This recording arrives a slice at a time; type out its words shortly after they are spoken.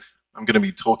I'm going to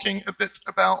be talking a bit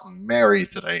about Mary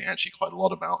today, actually quite a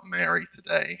lot about Mary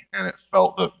today, and it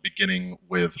felt that beginning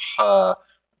with her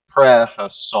prayer, her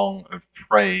song of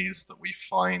praise that we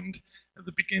find at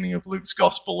the beginning of Luke's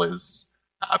Gospel is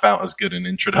about as good an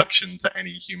introduction to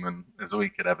any human as we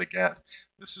could ever get.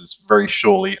 This is very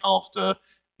shortly after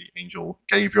the angel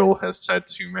Gabriel has said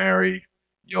to Mary,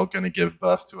 "You're going to give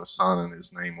birth to a son, and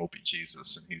his name will be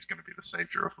Jesus, and he's going to be the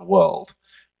savior of the world."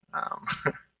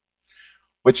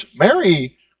 Which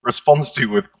Mary responds to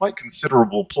with quite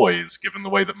considerable poise, given the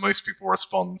way that most people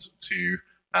respond to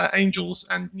angels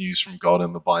and news from God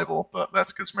in the Bible. But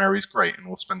that's because Mary's great, and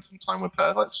we'll spend some time with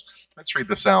her. Let's read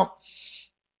this out.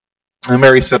 And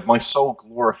Mary said, "My soul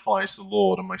glorifies the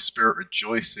Lord, and my spirit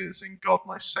rejoices in God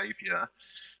my Saviour,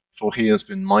 for he has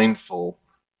been mindful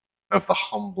of the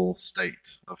humble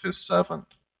state of his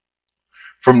servant.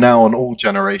 From now on all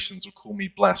generations will call me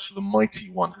blessed, for the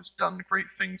Mighty One has done great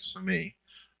things for me.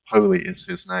 Holy is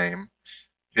his name.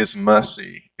 His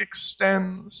mercy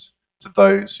extends to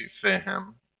those who fear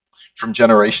him. From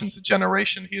generation to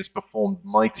generation he has performed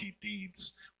mighty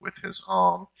deeds with his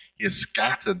arm. He has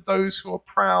scattered those who are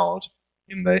proud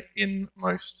in their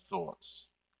inmost thoughts.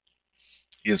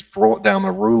 He has brought down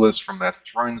the rulers from their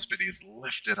thrones, but he has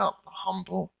lifted up the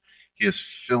humble. He has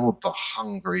filled the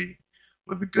hungry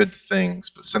with the good things,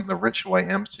 but sent the rich away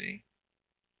empty.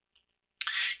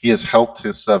 He has helped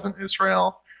his servant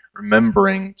Israel,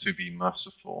 remembering to be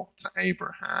merciful to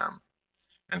Abraham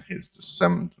and his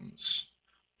descendants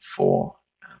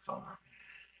forever."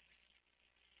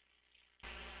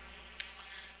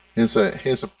 Here's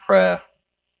a prayer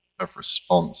of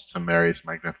response to Mary's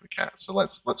Magnificat. So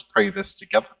let's pray this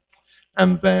together,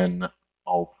 and then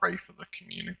I'll pray for the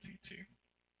community too.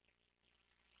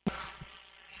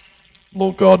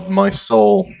 Lord God, my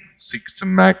soul seeks to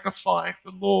magnify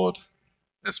the Lord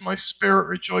as my spirit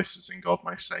rejoices in God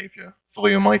my Saviour. For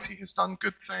the Almighty has done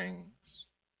good things,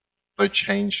 though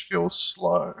change feels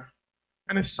slow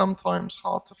and is sometimes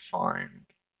hard to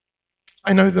find.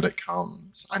 I know that it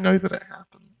comes. I know that it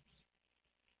happens.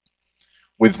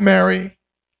 With Mary,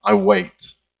 I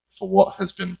wait for what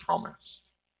has been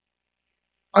promised.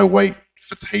 I wait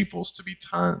for tables to be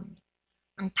turned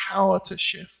and power to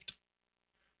shift,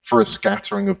 for a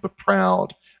scattering of the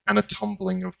proud and a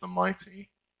tumbling of the mighty.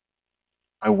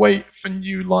 I wait for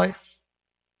new life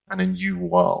and a new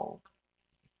world.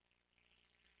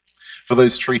 For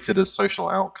those treated as social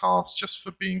outcasts just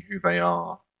for being who they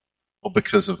are, or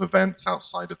because of events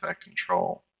outside of their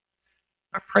control,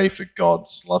 I pray for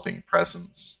God's loving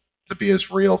presence to be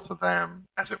as real to them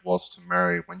as it was to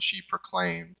Mary when she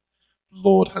proclaimed, "The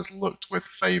Lord has looked with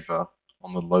favor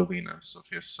on the lowliness of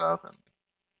his servant."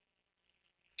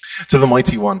 To the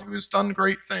Mighty One who has done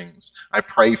great things, I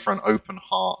pray for an open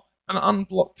heart and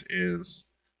unblocked ears,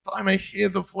 that I may hear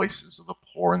the voices of the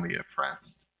poor and the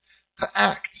oppressed, to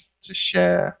act, to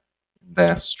share in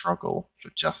their struggle for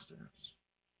justice.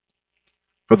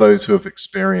 For those who have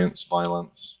experienced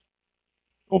violence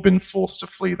or been forced to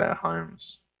flee their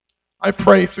homes, I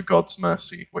pray for God's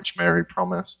mercy, which Mary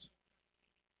promised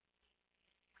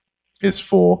is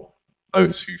for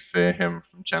those who fear him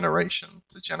from generation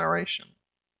to generation.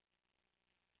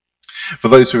 For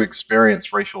those who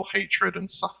experience racial hatred and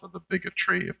suffer the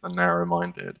bigotry of the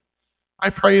narrow-minded, I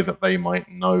pray that they might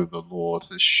know the Lord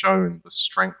has shown the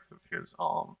strength of his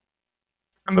arm,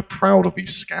 and the proud will be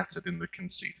scattered in the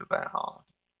conceit of their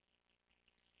heart.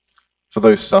 For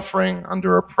those suffering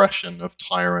under oppression of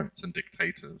tyrants and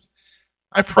dictators,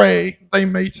 I pray they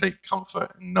may take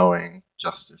comfort in knowing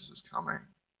justice is coming.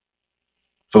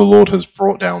 For the Lord has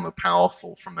brought down the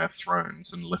powerful from their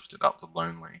thrones and lifted up the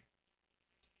lonely.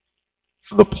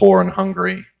 For the poor and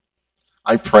hungry,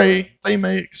 I pray they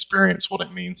may experience what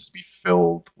it means to be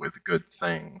filled with good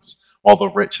things, while the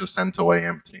rich are sent away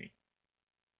empty.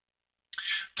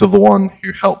 To the one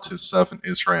who helped his servant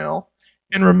Israel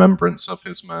in remembrance of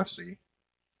his mercy,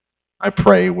 I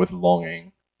pray with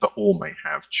longing that all may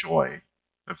have joy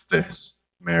of this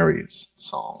Mary's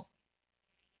song,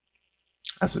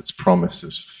 as its promise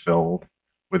is fulfilled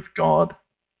with God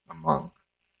among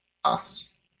us.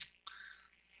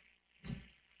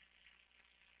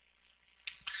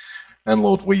 And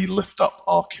Lord, we lift up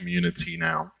our community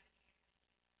now.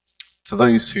 To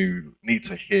those who need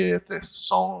to hear this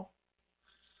song,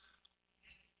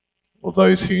 or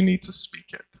those who need to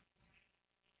speak it.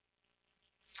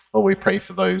 Lord, we pray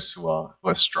for those who are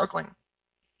struggling,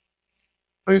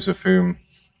 those of whom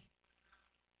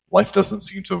life doesn't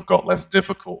seem to have got less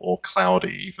difficult or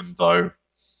cloudy, even though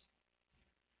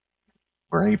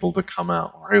we're able to come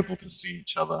out, we're able to see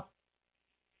each other.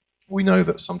 We know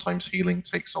that sometimes healing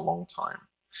takes a long time.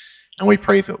 And we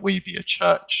pray that we be a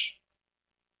church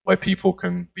where people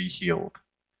can be healed,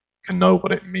 can know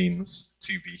what it means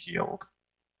to be healed.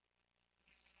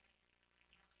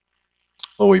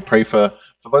 Lord, we pray for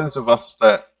those of us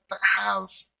that have,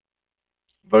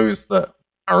 those that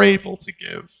are able to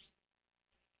give.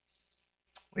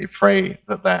 We pray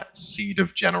that that seed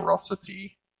of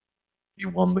generosity be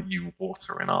one that you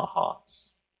water in our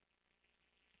hearts.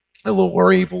 And Lord,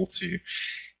 we're able to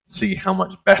see how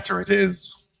much better it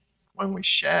is when we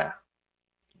share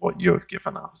what you have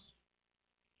given us.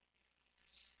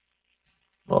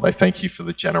 Lord, I thank you for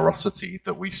the generosity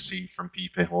that we see from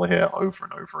people here over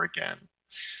and over again.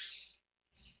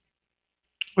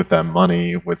 With their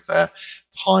money, with their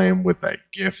time, with their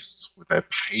gifts, with their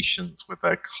patience, with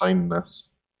their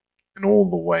kindness, in all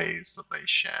the ways that they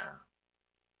share.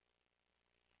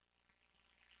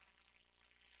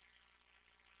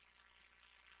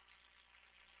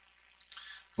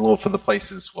 Lord, for the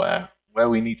places where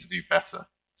we need to do better,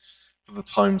 for the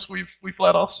times we've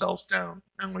let ourselves down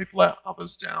and we've let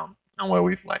others down, and where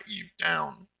we've let you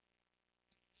down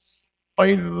by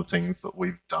either the things that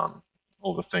we've done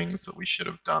or the things that we should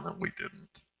have done and we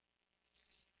didn't.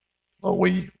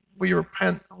 Lord, we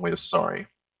repent and we're sorry,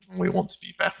 and we want to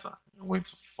be better, and we want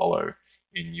to follow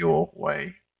in your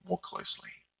way more closely.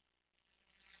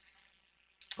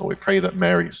 Lord, we pray that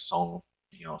Mary's song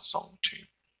be our song too.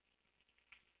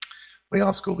 We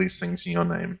ask all these things in your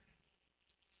name.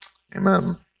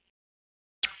 Amen.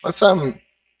 Let's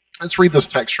read this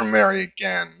text from Mary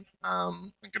again.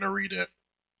 I'm going to read it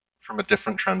from a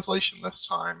different translation this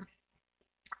time,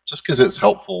 just because it's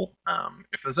helpful.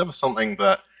 If there's ever something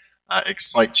that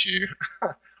excites you,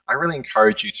 I really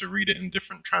encourage you to read it in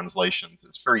different translations.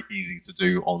 It's very easy to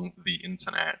do on the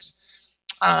internet,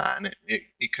 and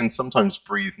it can sometimes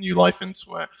breathe new life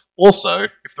into it. Also,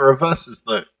 if there are verses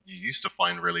that you used to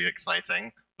find really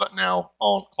exciting but now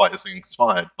aren't quite as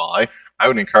inspired by, I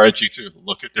would encourage you to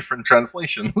look at different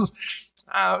translations,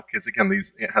 because again,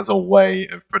 it has a way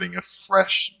of putting a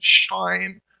fresh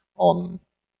shine on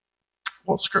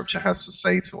what Scripture has to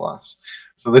say to us.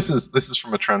 So this is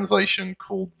from a translation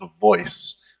called The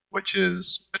Voice, which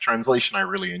is a translation I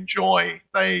really enjoy.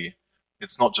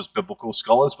 It's not just biblical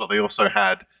scholars, but they also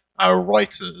had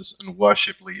writers and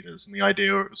worship leaders, and the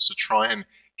idea was to try and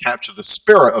capture the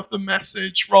spirit of the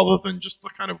message rather than just the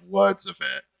kind of words of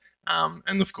it.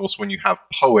 And of course, when you have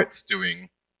poets doing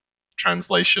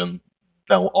translation,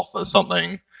 they'll offer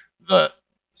something that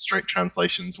straight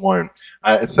translations won't.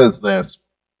 It says this: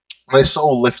 "My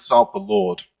soul lifts up the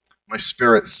Lord. My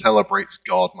spirit celebrates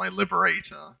God, my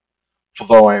liberator. For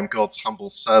though I am God's humble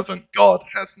servant, God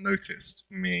has noticed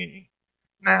me.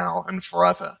 Now and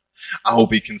forever I will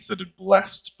be considered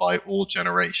blessed by all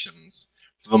generations.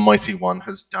 For the Mighty One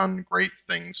has done great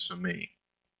things for me.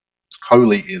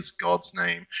 Holy is God's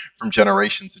name. From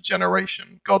generation to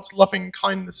generation, God's loving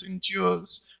kindness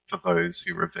endures for those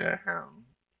who revere him.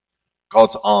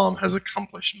 God's arm has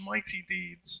accomplished mighty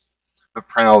deeds. The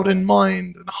proud in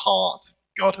mind and heart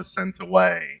God has sent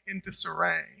away in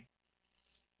disarray.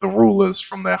 The rulers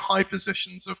from their high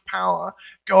positions of power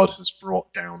God has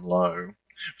brought down low.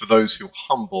 For those who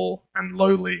humble and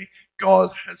lowly,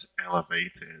 God has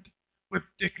elevated with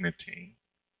dignity.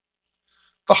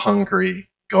 The hungry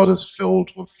God has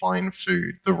filled with fine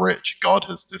food. The rich God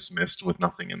has dismissed with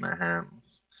nothing in their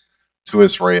hands. To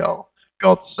Israel,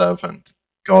 God's servant,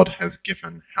 God has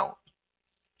given help,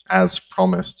 as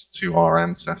promised to our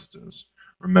ancestors,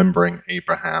 remembering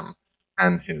Abraham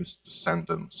and his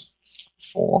descendants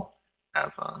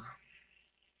forever."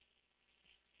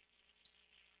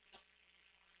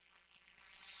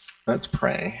 Let's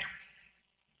pray.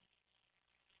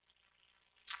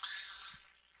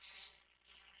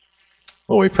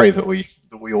 Lord, we pray that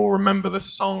we all remember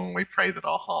this song. We pray that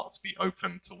our hearts be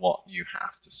open to what you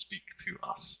have to speak to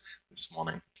us this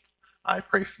morning. I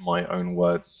pray for my own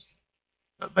words,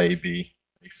 that they be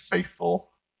a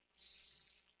faithful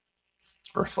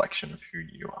reflection of who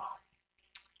you are.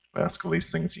 We ask all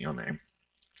these things in your name.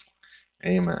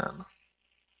 Amen.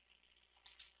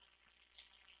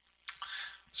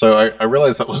 So I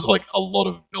realized that was like a lot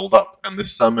of build-up, and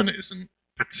this sermon isn't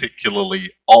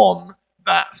particularly on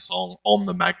that song, on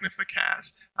the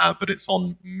Magnificat, but it's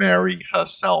on Mary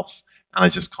herself, and I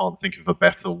just can't think of a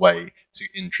better way to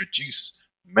introduce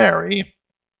Mary.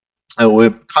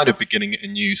 We're kind of beginning a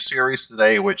new series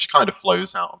today, which kind of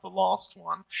flows out of the last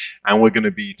one, and we're going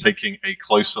to be taking a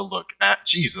closer look at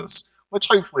Jesus, which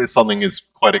hopefully is something is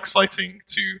quite exciting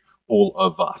to all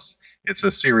of us. It's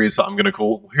a series that I'm going to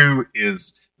call Who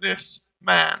is This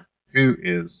Man? Who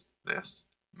is this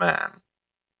man?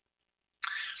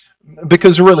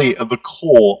 Because really, at the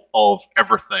core of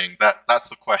everything, that's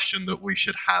the question that we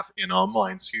should have in our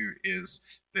minds. Who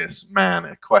is this man?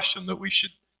 A question that we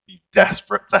should be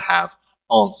desperate to have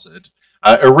answered.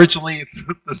 Originally,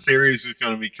 the series was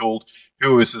going to be called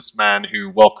 "Who is this man who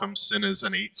welcomes sinners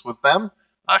and eats with them?"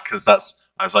 Because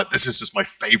I was like, this is just my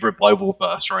favorite Bible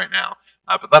verse right now.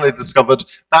 But then I discovered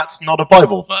that's not a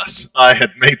Bible verse. I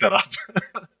had made that up.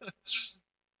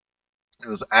 It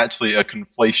was actually a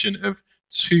conflation of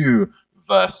two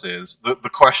verses. The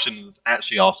question that's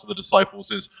actually asked of the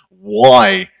disciples is,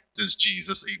 why does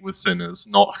Jesus eat with sinners?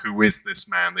 Not who is this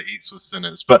man that eats with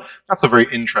sinners. But that's a very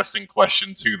interesting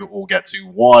question too that we'll get to.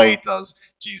 Why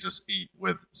does Jesus eat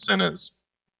with sinners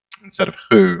instead of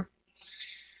who?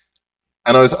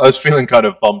 And I was feeling kind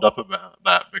of bummed up about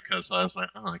that because I was like,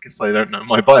 oh, I guess they don't know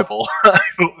my Bible. I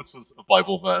thought this was a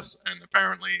Bible verse, and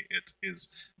apparently it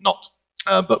is not.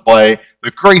 But by the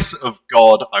grace of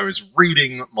God, I was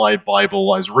reading my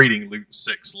Bible. I was reading Luke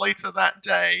 6 later that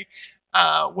day,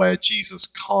 where Jesus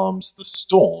calms the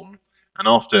storm. And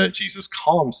after Jesus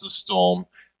calms the storm,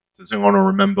 does anyone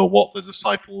remember what the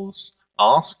disciples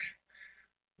ask?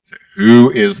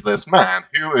 Who is this man?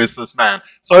 Who is this man?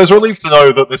 So I was relieved to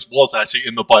know that this was actually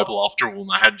in the Bible after all,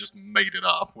 and I hadn't just made it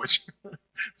up, which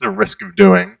is a risk of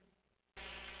doing.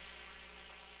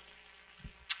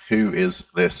 Who is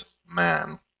this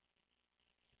man?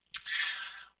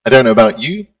 I don't know about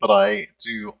you, but I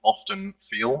do often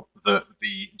feel that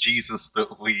the Jesus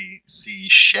that we see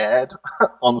shared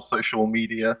on social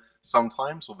media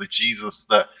sometimes, or the Jesus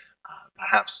that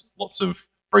perhaps lots of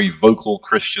very vocal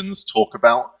Christians talk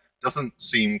about, doesn't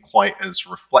seem quite as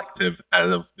reflective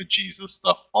of the Jesus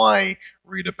that I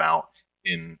read about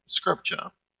in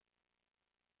Scripture.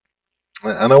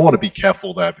 And I want to be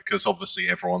careful there because obviously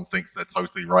everyone thinks they're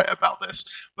totally right about this,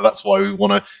 but that's why we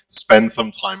want to spend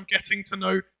some time getting to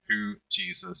know who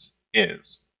Jesus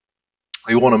is.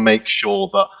 We want to make sure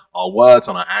that our words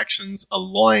and our actions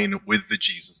align with the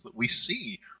Jesus that we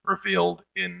see revealed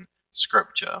in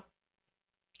Scripture.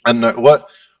 And what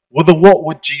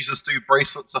would Jesus do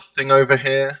bracelet's a thing over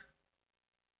here?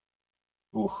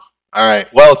 Ooh. All right.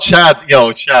 Well, Chad,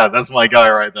 that's my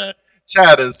guy right there.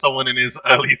 Chad is someone in his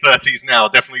early 30s now.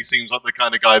 Definitely seems like the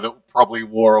kind of guy that probably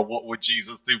wore a "What would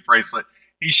Jesus do" bracelet.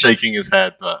 He's shaking his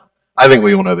head, but I think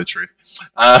we all know the truth.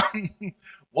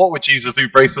 What would Jesus do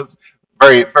bracelets?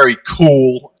 Very, very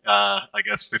cool. I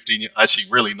guess 15. Actually,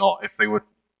 really not. If they were,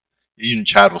 even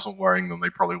Chad wasn't wearing them, they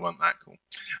probably weren't that cool.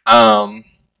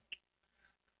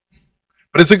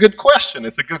 But it's a good question.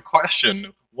 It's a good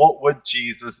question. What would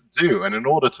Jesus do? And in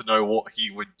order to know what he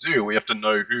would do, we have to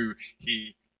know who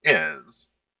he is.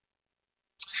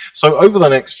 So over the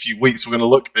next few weeks, we're going to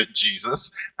look at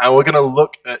Jesus, and we're going to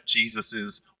look at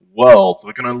Jesus's world.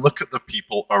 We're going to look at the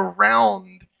people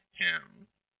around him.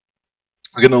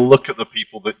 We're going to look at the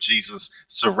people that Jesus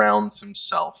surrounds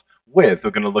himself with.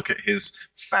 We're going to look at his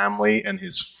family and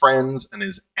his friends and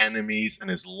his enemies and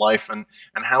his life and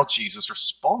how Jesus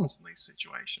responds in these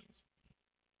situations.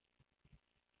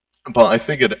 But I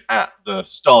figured at the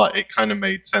start it kind of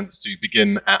made sense to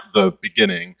begin at the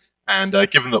beginning. And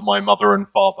given that my mother and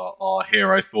father are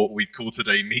here, I thought we'd call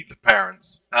today Meet the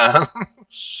Parents.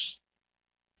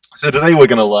 So today we're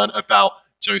going to learn about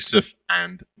Joseph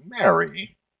and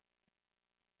Mary.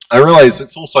 I realize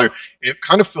it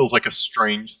kind of feels like a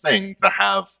strange thing to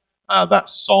have that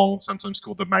song, sometimes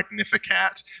called the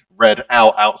Magnificat, read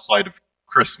out outside of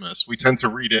Christmas. We tend to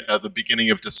read it at the beginning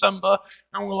of December,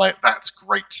 and we're like, that's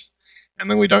great. And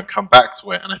then we don't come back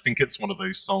to it. And I think it's one of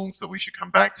those songs that we should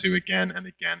come back to again and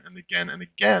again and again and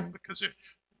again because it's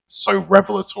so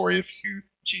revelatory of who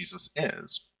Jesus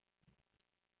is.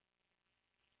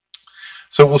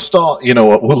 So we'll start, you know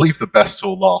what, we'll leave the best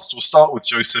till last. We'll start with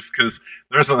Joseph because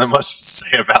there isn't that much to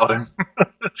say about him.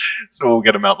 So we'll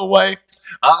get him out of the way.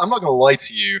 I'm not going to lie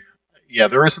to you. Yeah,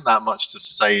 there isn't that much to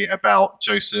say about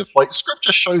Joseph. Like,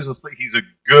 Scripture shows us that he's a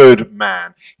good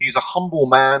man. He's a humble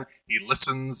man. He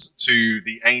listens to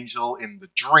the angel in the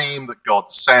dream that God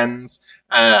sends.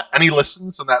 And he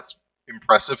listens, and that's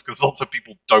impressive because lots of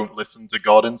people don't listen to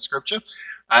God in Scripture.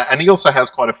 And he also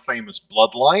has quite a famous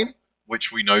bloodline,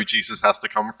 which we know Jesus has to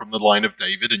come from the line of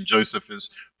David, and Joseph is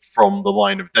from the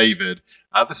line of David.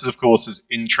 This, of course, is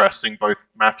interesting. Both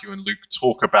Matthew and Luke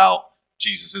talk about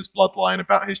Jesus' bloodline,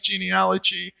 about his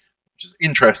genealogy, which is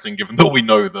interesting given that we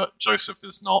know that Jesus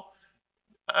is not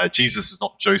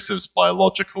Joseph's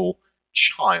biological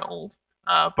child.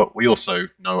 But we also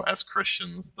know as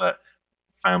Christians that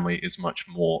family is much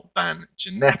more than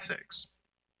genetics.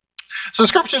 So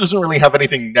Scripture doesn't really have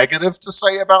anything negative to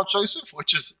say about Joseph,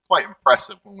 which is quite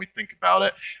impressive when we think about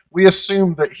it. We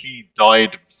assume that he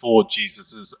died before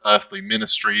Jesus' earthly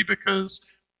ministry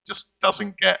because it just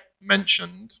doesn't get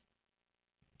mentioned.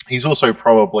 He's also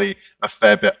probably a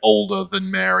fair bit older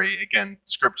than Mary. Again,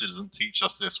 Scripture doesn't teach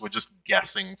us this. We're just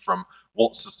guessing from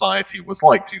what society was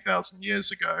like 2,000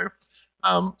 years ago.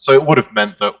 So it would have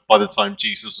meant that by the time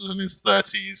Jesus was in his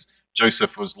 30s,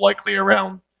 Joseph was likely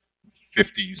around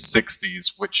 50s,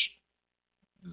 60s, which